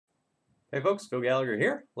Hey folks, Phil Gallagher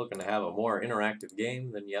here, looking to have a more interactive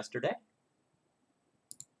game than yesterday.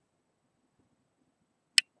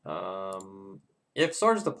 If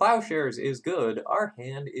Swords to Plowshares is good, our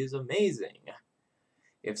hand is amazing.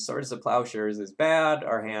 If Swords to Plowshares is bad,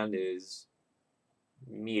 our hand is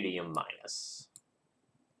medium minus.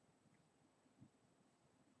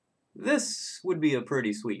 This would be a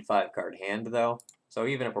pretty sweet 5-card hand, though. So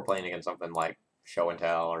even if we're playing against something like Show and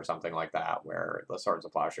Tell or something like that, where the Swords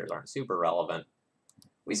of Plowshares aren't super relevant,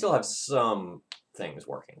 we still have some things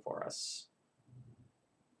working for us.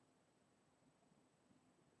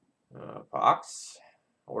 Pox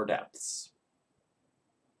or Depths?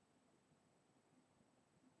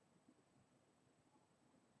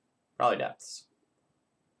 Probably Depths.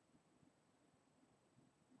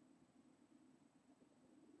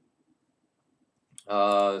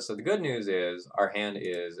 So the good news is our hand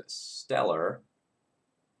is Stellar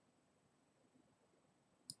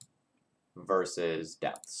versus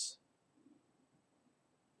Depths.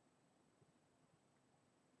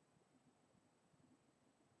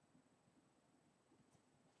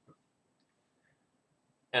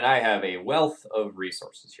 And I have a wealth of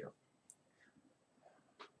resources here.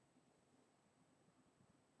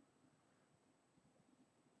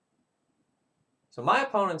 So my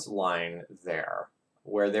opponent's line there,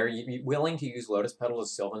 where they're willing to use Lotus Petal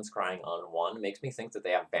as Sylvan Scrying on 1, makes me think that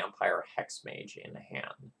they have Vampire Hexmage in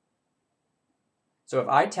hand. So if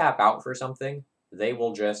I tap out for something, they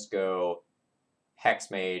will just go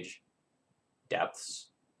Hexmage, Depths,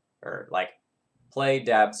 or like play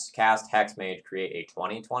Depths, cast Hexmage, create a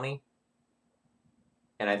 20/20.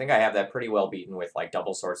 And I think I have that pretty well beaten with like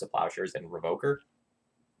double Swords of Plowshares and Revoker.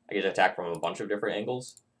 I get attacked from a bunch of different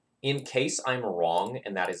angles. In case I'm wrong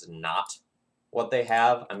and that is not what they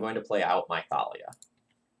have, I'm going to play out my Thalia.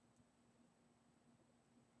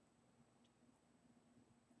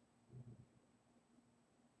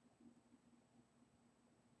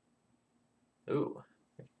 Ooh.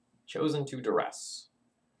 Chosen to Duress.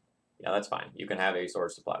 Yeah, that's fine. You can have a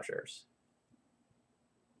Swords to Plowshares.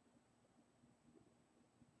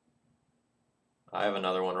 I have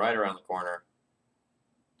another one right around the corner.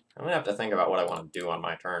 I'm going to have to think about what I want to do on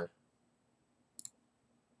my turn.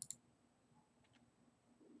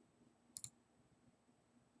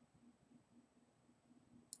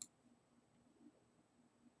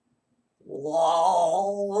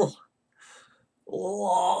 LOL.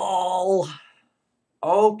 LOL.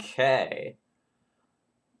 Okay.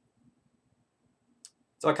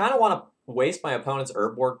 So I kind of want to waste my opponent's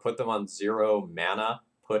herb board, put them on 0 mana,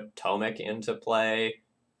 put Tomek into play,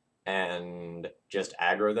 and just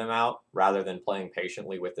aggro them out, rather than playing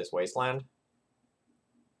patiently with this wasteland.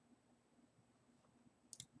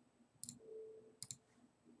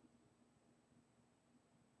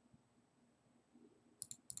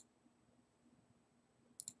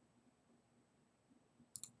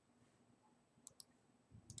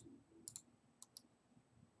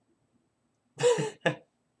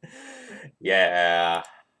 Yeah.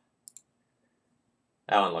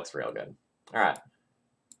 That one looks real good. All right.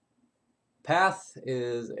 Path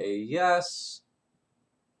is a yes.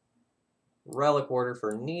 Relic Order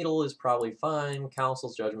for Needle is probably fine.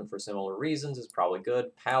 Council's Judgment for similar reasons is probably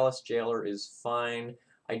good. Palace Jailer is fine.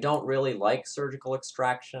 I don't really like Surgical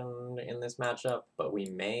Extraction in this matchup, but we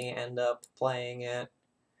may end up playing it.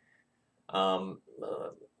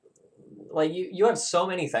 Like you have so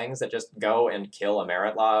many things that just go and kill a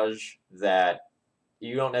Merit Lodge that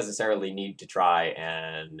you don't necessarily need to try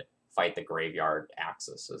and fight the Graveyard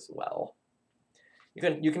Axis as well.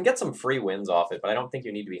 You can get some free wins off it, but I don't think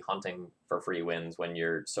you need to be hunting for free wins when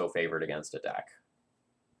you're so favored against a deck.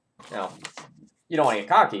 Now, you don't want to get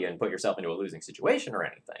cocky and put yourself into a losing situation or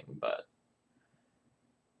anything, but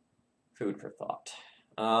food for thought.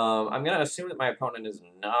 I'm going to assume that my opponent is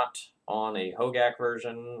not on a Hogak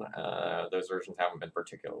version. Those versions haven't been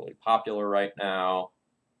particularly popular right now.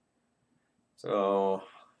 So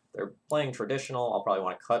they're playing traditional. I'll probably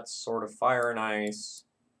want to cut Sword of Fire and Ice,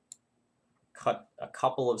 cut a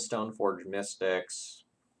couple of Stoneforge Mystics,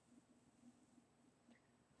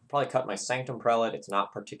 probably cut my Sanctum Prelate. It's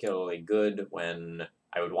not particularly good when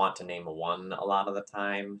I would want to name 1 a lot of the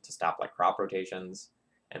time to stop like crop rotations,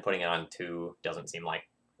 and putting it on 2 doesn't seem like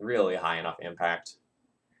really high enough impact.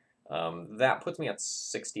 That puts me at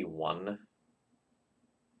 61.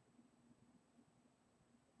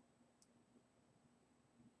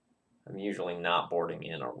 I'm usually not boarding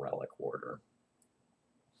in a Relic Order.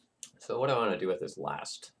 So what do I want to do with this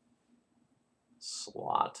last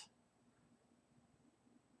slot?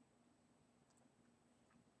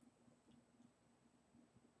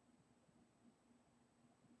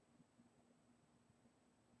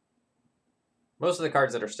 Most of the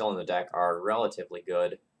cards that are still in the deck are relatively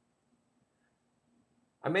good.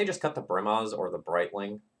 I may just cut the Brimaz or the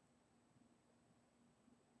Brightling.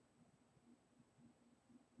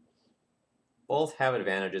 Both have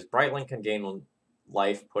advantages. Brightling can gain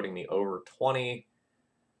life, putting me over 20.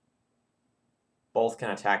 Both can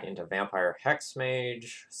attack into Vampire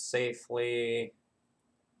Hexmage safely.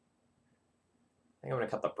 I think I'm going to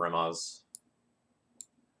cut the Brimaz.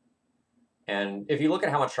 And if you look at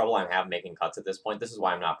how much trouble I have making cuts at this point, this is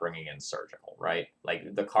why I'm not bringing in Surgical, right?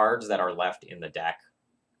 Like, the cards that are left in the deck,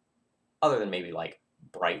 other than maybe, like,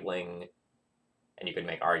 Brightling, and you could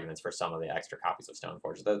make arguments for some of the extra copies of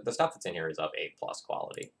Stoneforge, the stuff that's in here is of A+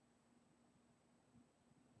 quality.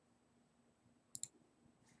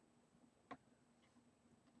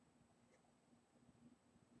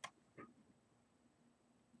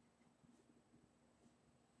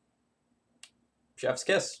 Chef's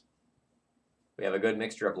Kiss. We have a good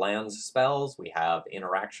mixture of lands spells. We have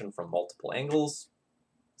interaction from multiple angles.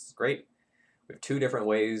 This is great. We have two different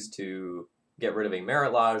ways to get rid of a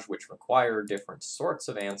Merit Lodge, which require different sorts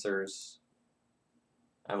of answers.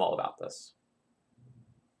 I'm all about this.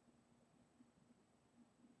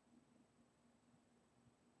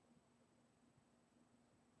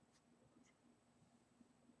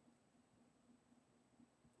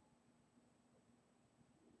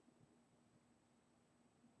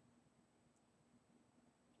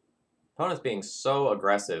 Opponent's being so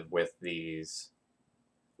aggressive with these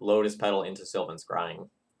Lotus Petal into Sylvan Scrying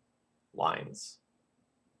lines.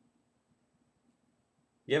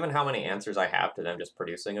 Given how many answers I have to them just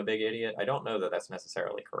producing a big idiot, I don't know that that's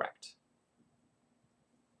necessarily correct.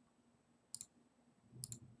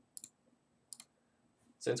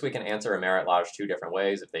 Since we can answer a Merit Lodge two different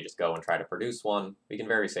ways, if they just go and try to produce one, we can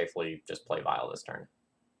very safely just play Vial this turn.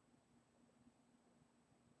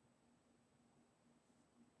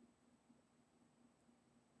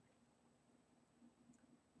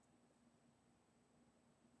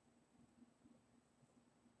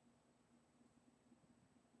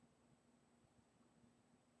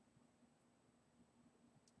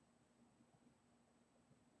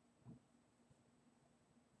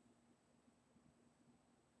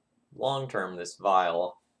 Long term, this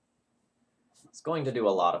Vial is going to do a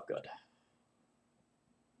lot of good.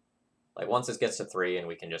 Like, once this gets to 3 and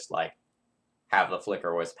we can just, like, have the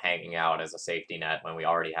Flicker Wisp hanging out as a safety net when we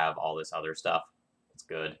already have all this other stuff, it's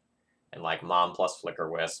good. And, like, Mom plus Flicker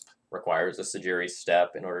Wisp requires a Sajiri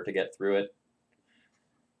step in order to get through it.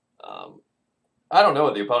 I don't know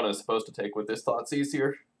what the opponent is supposed to take with this Thoughtseize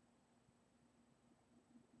here.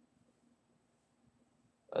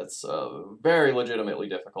 That's very legitimately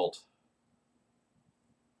difficult.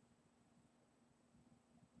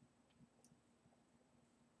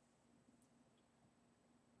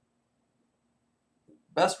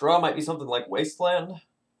 Best draw might be something like Wasteland,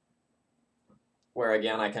 where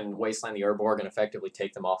again I can Wasteland the Urborg and effectively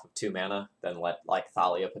take them off of 2 mana, then let like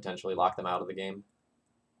Thalia potentially lock them out of the game.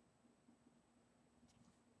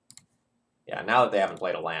 Yeah, now that they haven't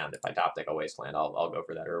played a land, if I top deck a Wasteland, I'll go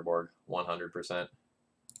for that Urborg 100%.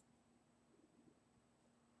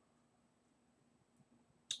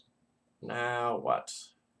 Now what?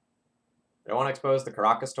 I don't want to expose the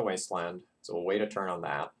Caracas to Wasteland, so we'll wait a turn on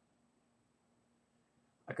that.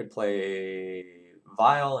 I could play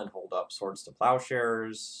Vial and hold up Swords to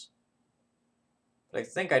Plowshares. But I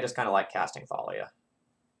think I just kind of like casting Thalia.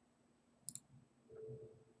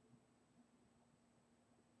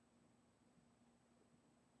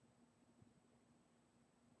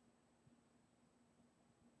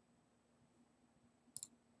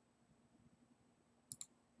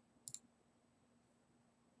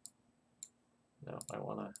 No, I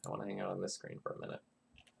wanna hang out on this screen for a minute.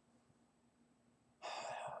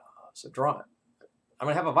 So draw. I'm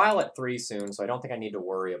gonna have a Violet 3 soon, so I don't think I need to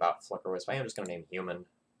worry about Flicker Wisp. I am just gonna name Human.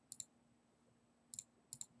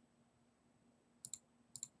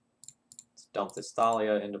 Let's dump this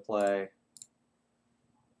Thalia into play.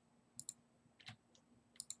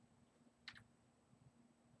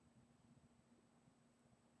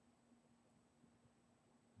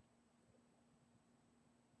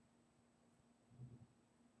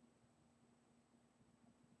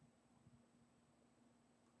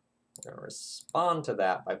 We're going to respond to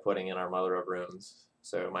that by putting in our Mother of Runes,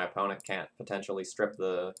 so my opponent can't potentially strip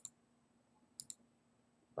the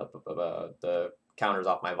counters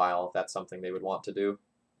off my Vial if that's something they would want to do.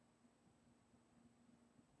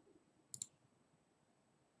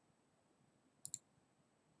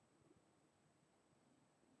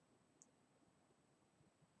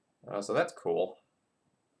 So that's cool.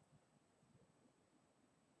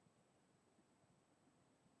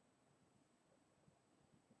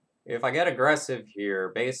 If I get aggressive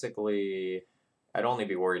here, basically, I'd only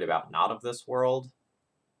be worried about not of this world.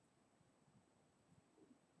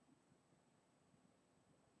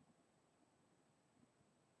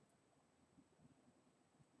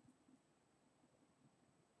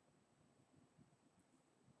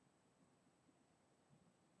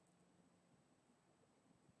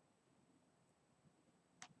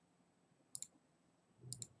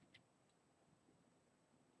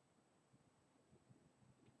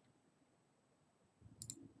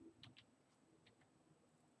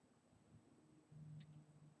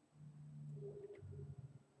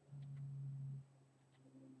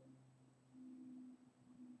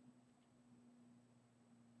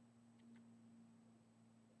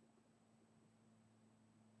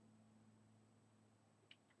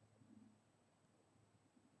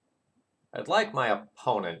 I'd like my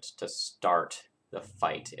opponent to start the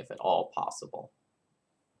fight, if at all possible.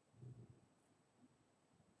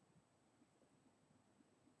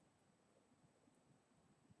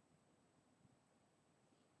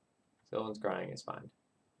 Sylvan's Crying is fine.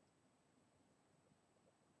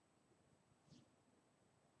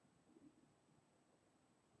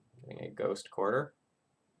 Getting a Ghost Quarter.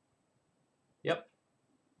 Yep.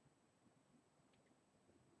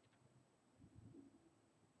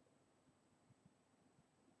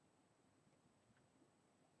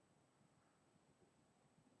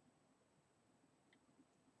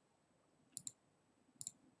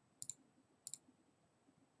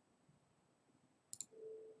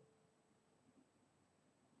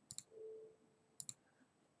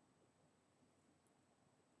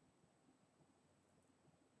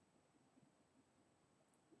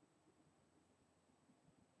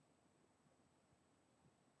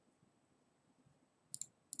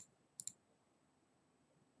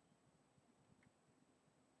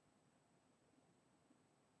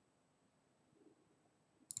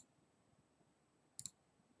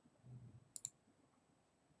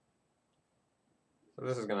 So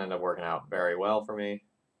this is going to end up working out very well for me.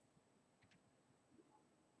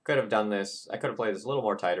 Could have done this, I could have played this a little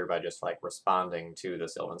more tighter by just like responding to the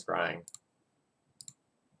Sylvan's Crying.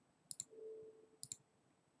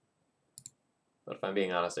 But if I'm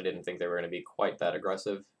being honest, I didn't think they were going to be quite that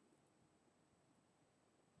aggressive.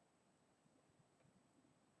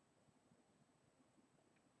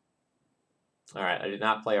 Alright, I did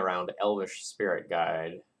not play around Elvish Spirit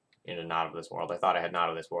Guide into Not of This World. I thought I had Not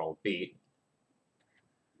of This World beat.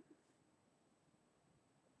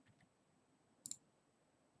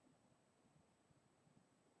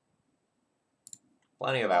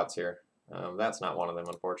 Plenty of outs here. That's not one of them,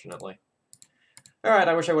 unfortunately. Alright,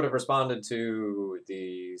 I wish I would have responded to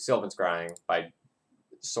the Sylvan's Crying by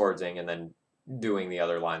swordsing and then doing the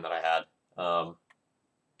other line that I had.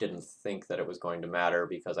 Didn't think that it was going to matter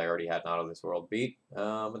because I already had Not of This World beat,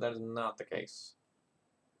 but that is not the case.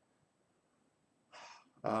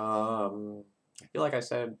 I feel like I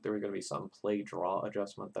said there was going to be some play-draw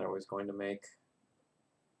adjustment that I was going to make.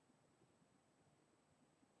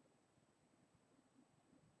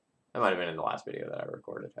 That might have been in the last video that I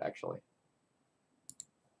recorded, actually.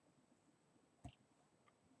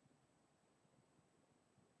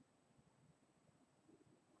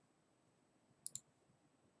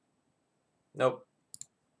 Nope.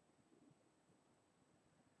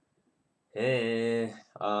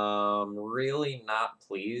 Really not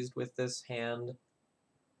pleased with this hand.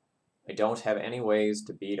 I don't have any ways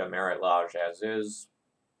to beat a Merit Lodge as is.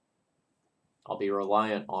 I'll be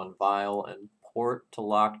reliant on Vile and Port to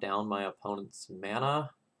lock down my opponent's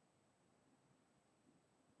mana.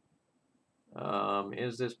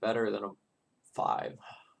 Is this better than a 5?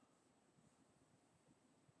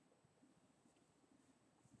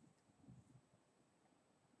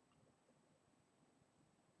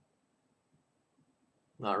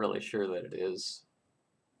 Not really sure that it is.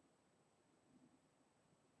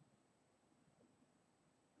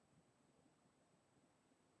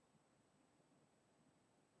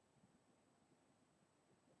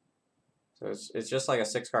 So it's just like a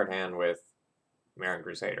 6-card hand with Marin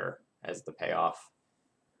Crusader as the payoff.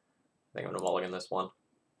 I think I'm gonna mulligan this one.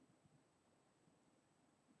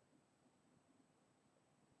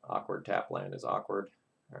 Awkward tap land is awkward.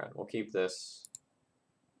 Alright, we'll keep this.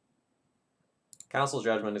 Council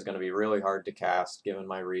Judgment is going to be really hard to cast given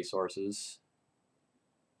my resources.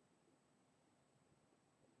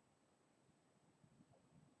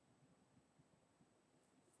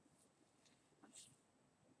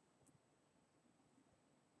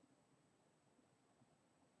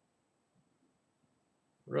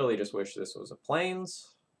 Really just wish this was a Plains.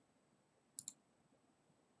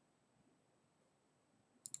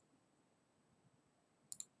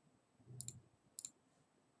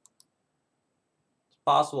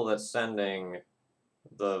 possible that sending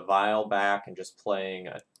the vial back and just playing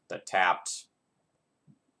the tapped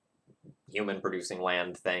human-producing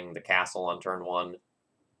land thing, the castle on turn 1,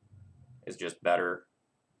 is just better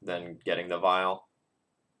than getting the vial.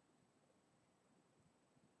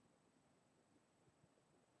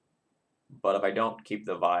 But if I don't keep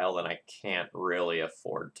the vial, then I can't really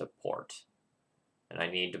afford to port. And I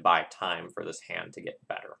need to buy time for this hand to get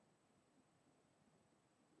better.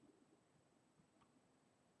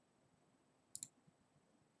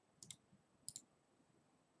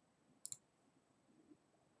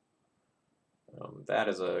 That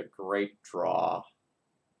is a great draw.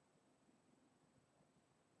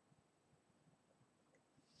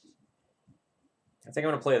 I think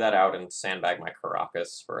I'm going to play that out and sandbag my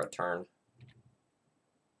Caracas for a turn.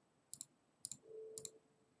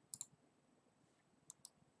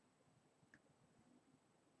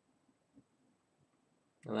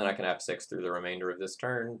 And then I can F6 through the remainder of this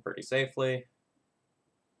turn pretty safely.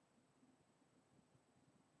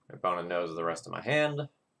 My opponent knows the rest of my hand.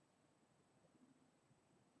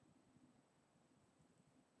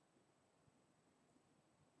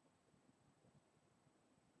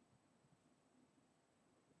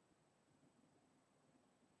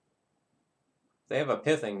 They have a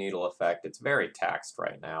Pithing Needle effect. It's very taxed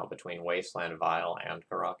right now between Wasteland, Vial, and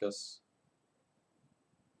Caracas.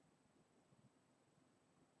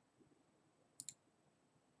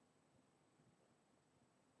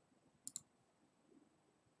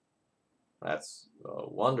 That's a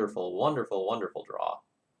wonderful, wonderful, wonderful draw.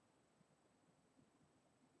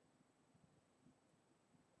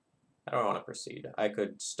 I don't want to proceed. I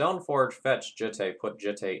could Stoneforge, fetch Jitte, put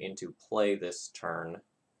Jitte into play this turn.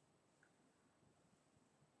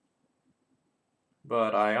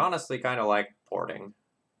 But I honestly kind of like porting.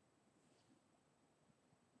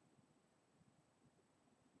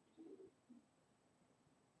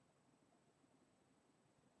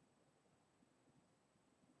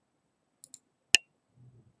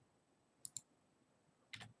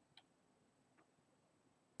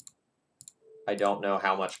 I don't know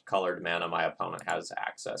how much colored mana my opponent has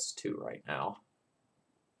access to right now.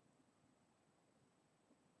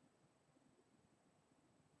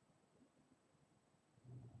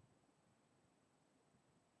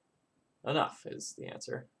 Enough is the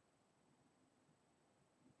answer.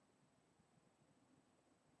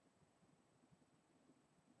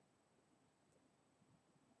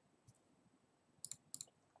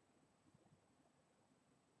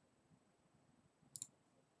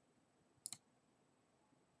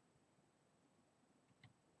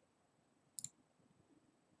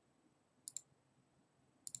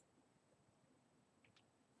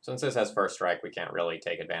 Since this has first strike, we can't really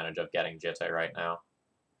take advantage of getting Jitte right now.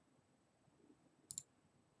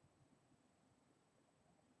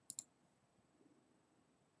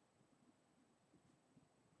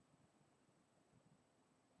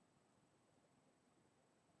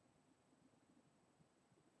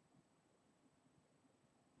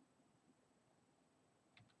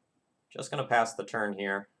 Just going to pass the turn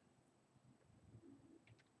here.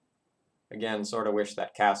 Again, sort of wish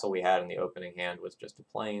that castle we had in the opening hand was just a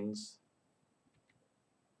plains.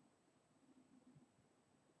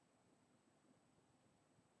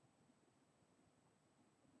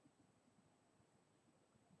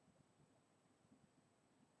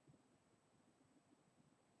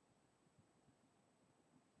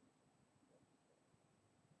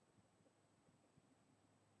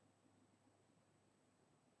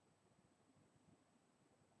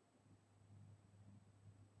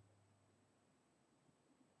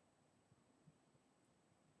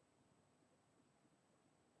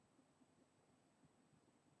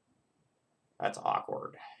 That's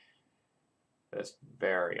awkward. That's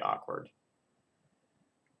very awkward.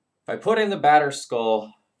 If I put in the Batter's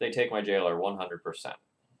Skull, they take my Jailer 100%. If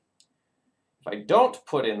I don't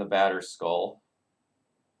put in the Batter's Skull,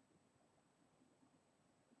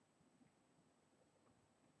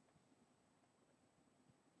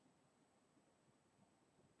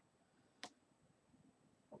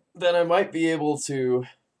 then I might be able to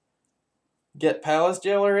get Palace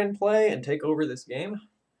Jailer in play and take over this game.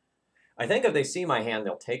 I think if they see my hand,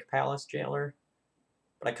 they'll take Palace Jailer,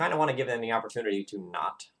 but I kind of want to give them the opportunity to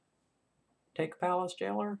not take Palace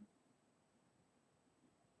Jailer.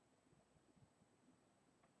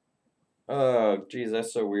 Oh, geez,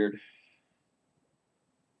 that's so weird.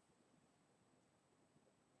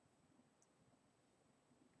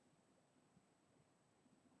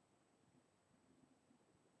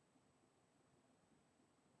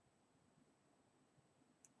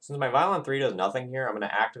 Since my Violent 3 does nothing here, I'm going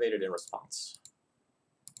to activate it in response.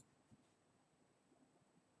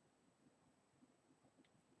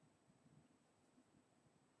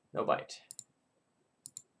 No bite.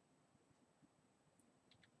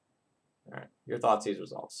 All right, your thoughts, these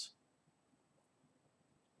results.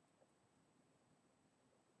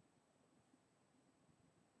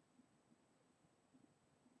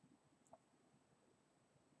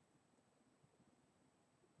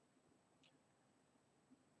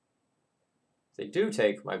 If they do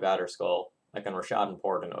take my Batter Skull, I can Rashad and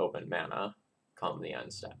Port and open mana come the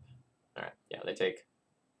end step. All right, yeah, they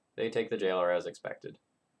take the Jailer as expected.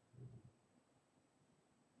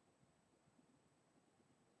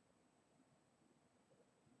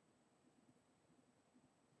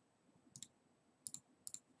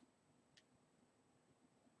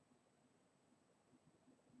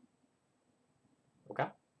 Okay.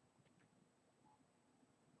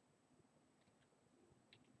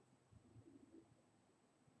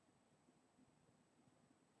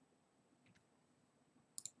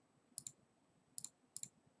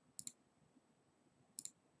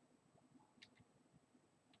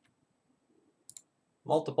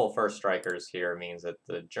 Multiple first strikers here means that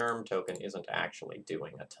the Germ token isn't actually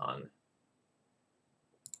doing a ton.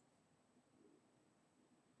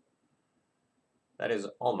 That is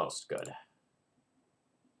almost good.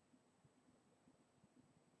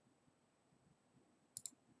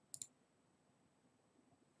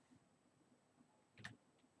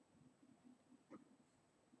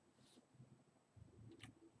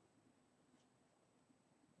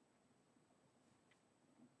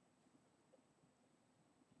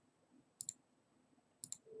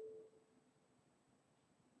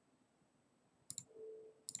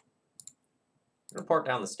 Report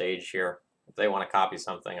down the stage here. If they want to copy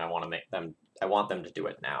something, I want them to do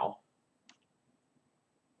it now.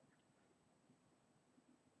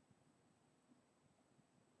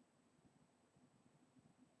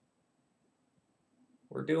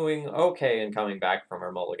 We're doing okay in coming back from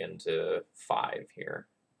our mulligan to 5 here.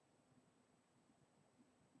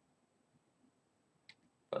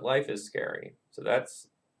 But life is scary. So that's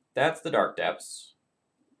the Dark Depths.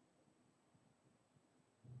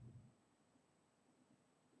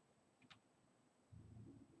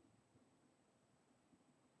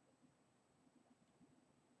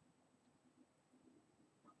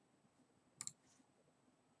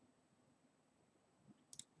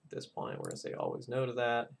 At this point, we're going to say always no to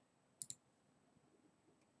that.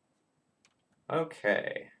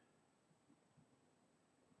 Okay.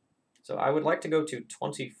 So I would like to go to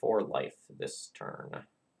 24 life this turn,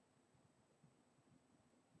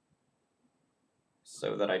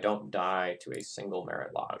 so that I don't die to a single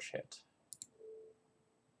Merit Lodge hit.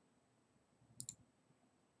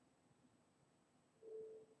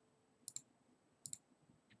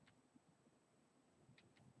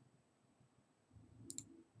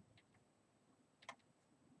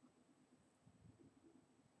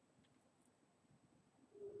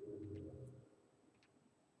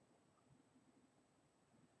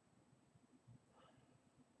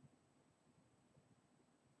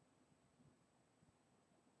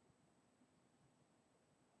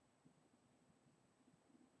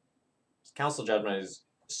 Council Judgment is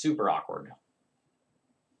super awkward.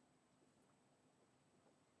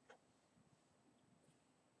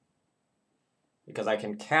 Because I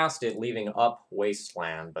can cast it leaving up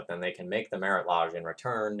Wasteland, but then they can make the Merit Lodge in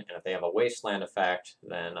return, and if they have a Wasteland effect,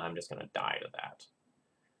 then I'm just going to die to that.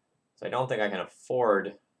 So I don't think I can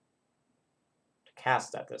afford to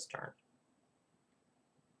cast that this turn.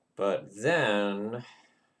 But then,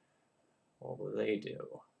 what will they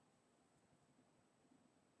do?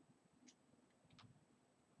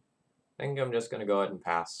 I think I'm just going to go ahead and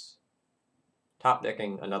pass. Top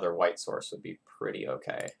decking another white source would be pretty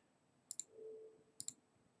okay.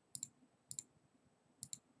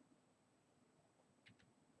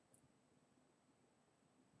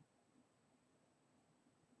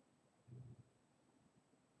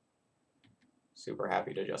 Super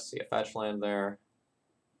happy to just see a fetch land there.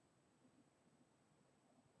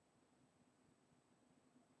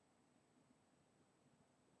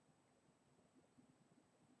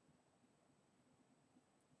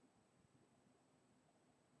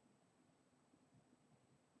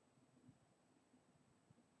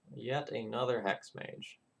 Yet another Hex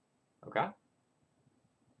Mage. Okay.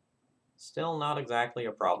 Still not exactly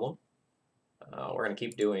a problem. We're going to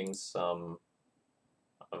keep doing some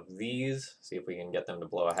of these, see if we can get them to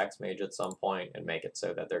blow a Hex Mage at some point and make it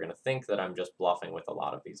so that they're going to think that I'm just bluffing with a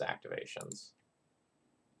lot of these activations.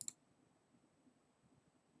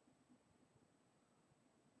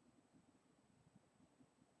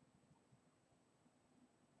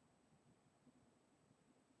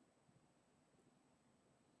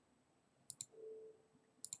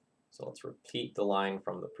 So let's repeat the line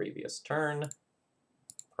from the previous turn.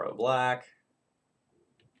 pro-black.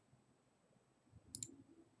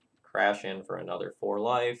 Crash in for another 4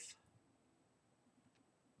 life.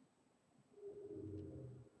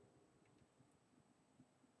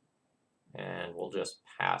 And we'll just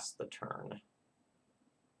pass the turn.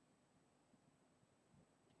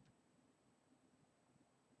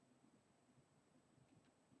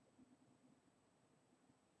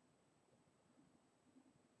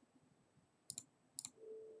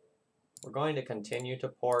 We're going to continue to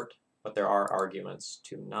port, but there are arguments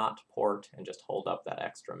to not port and just hold up that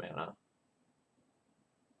extra mana.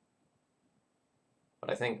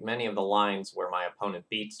 But I think many of the lines where my opponent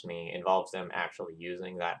beats me involves them actually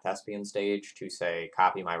using that Thespian stage to, say,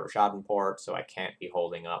 copy my Rishadan port, so I can't be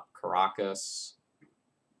holding up Caracas.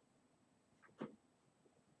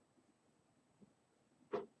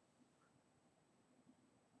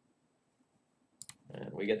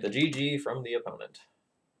 And we get the GG from the opponent.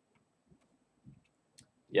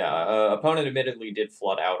 Yeah, opponent admittedly did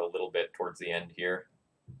flood out a little bit towards the end here.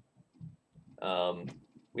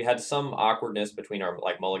 We had some awkwardness between our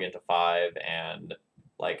mulligan to 5 and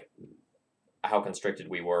how constricted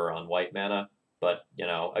we were on white mana. But,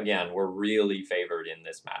 again, we're really favored in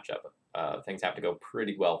this matchup. Things have to go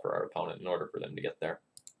pretty well for our opponent in order for them to get there.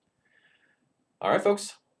 All right,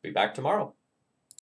 folks. Be back tomorrow.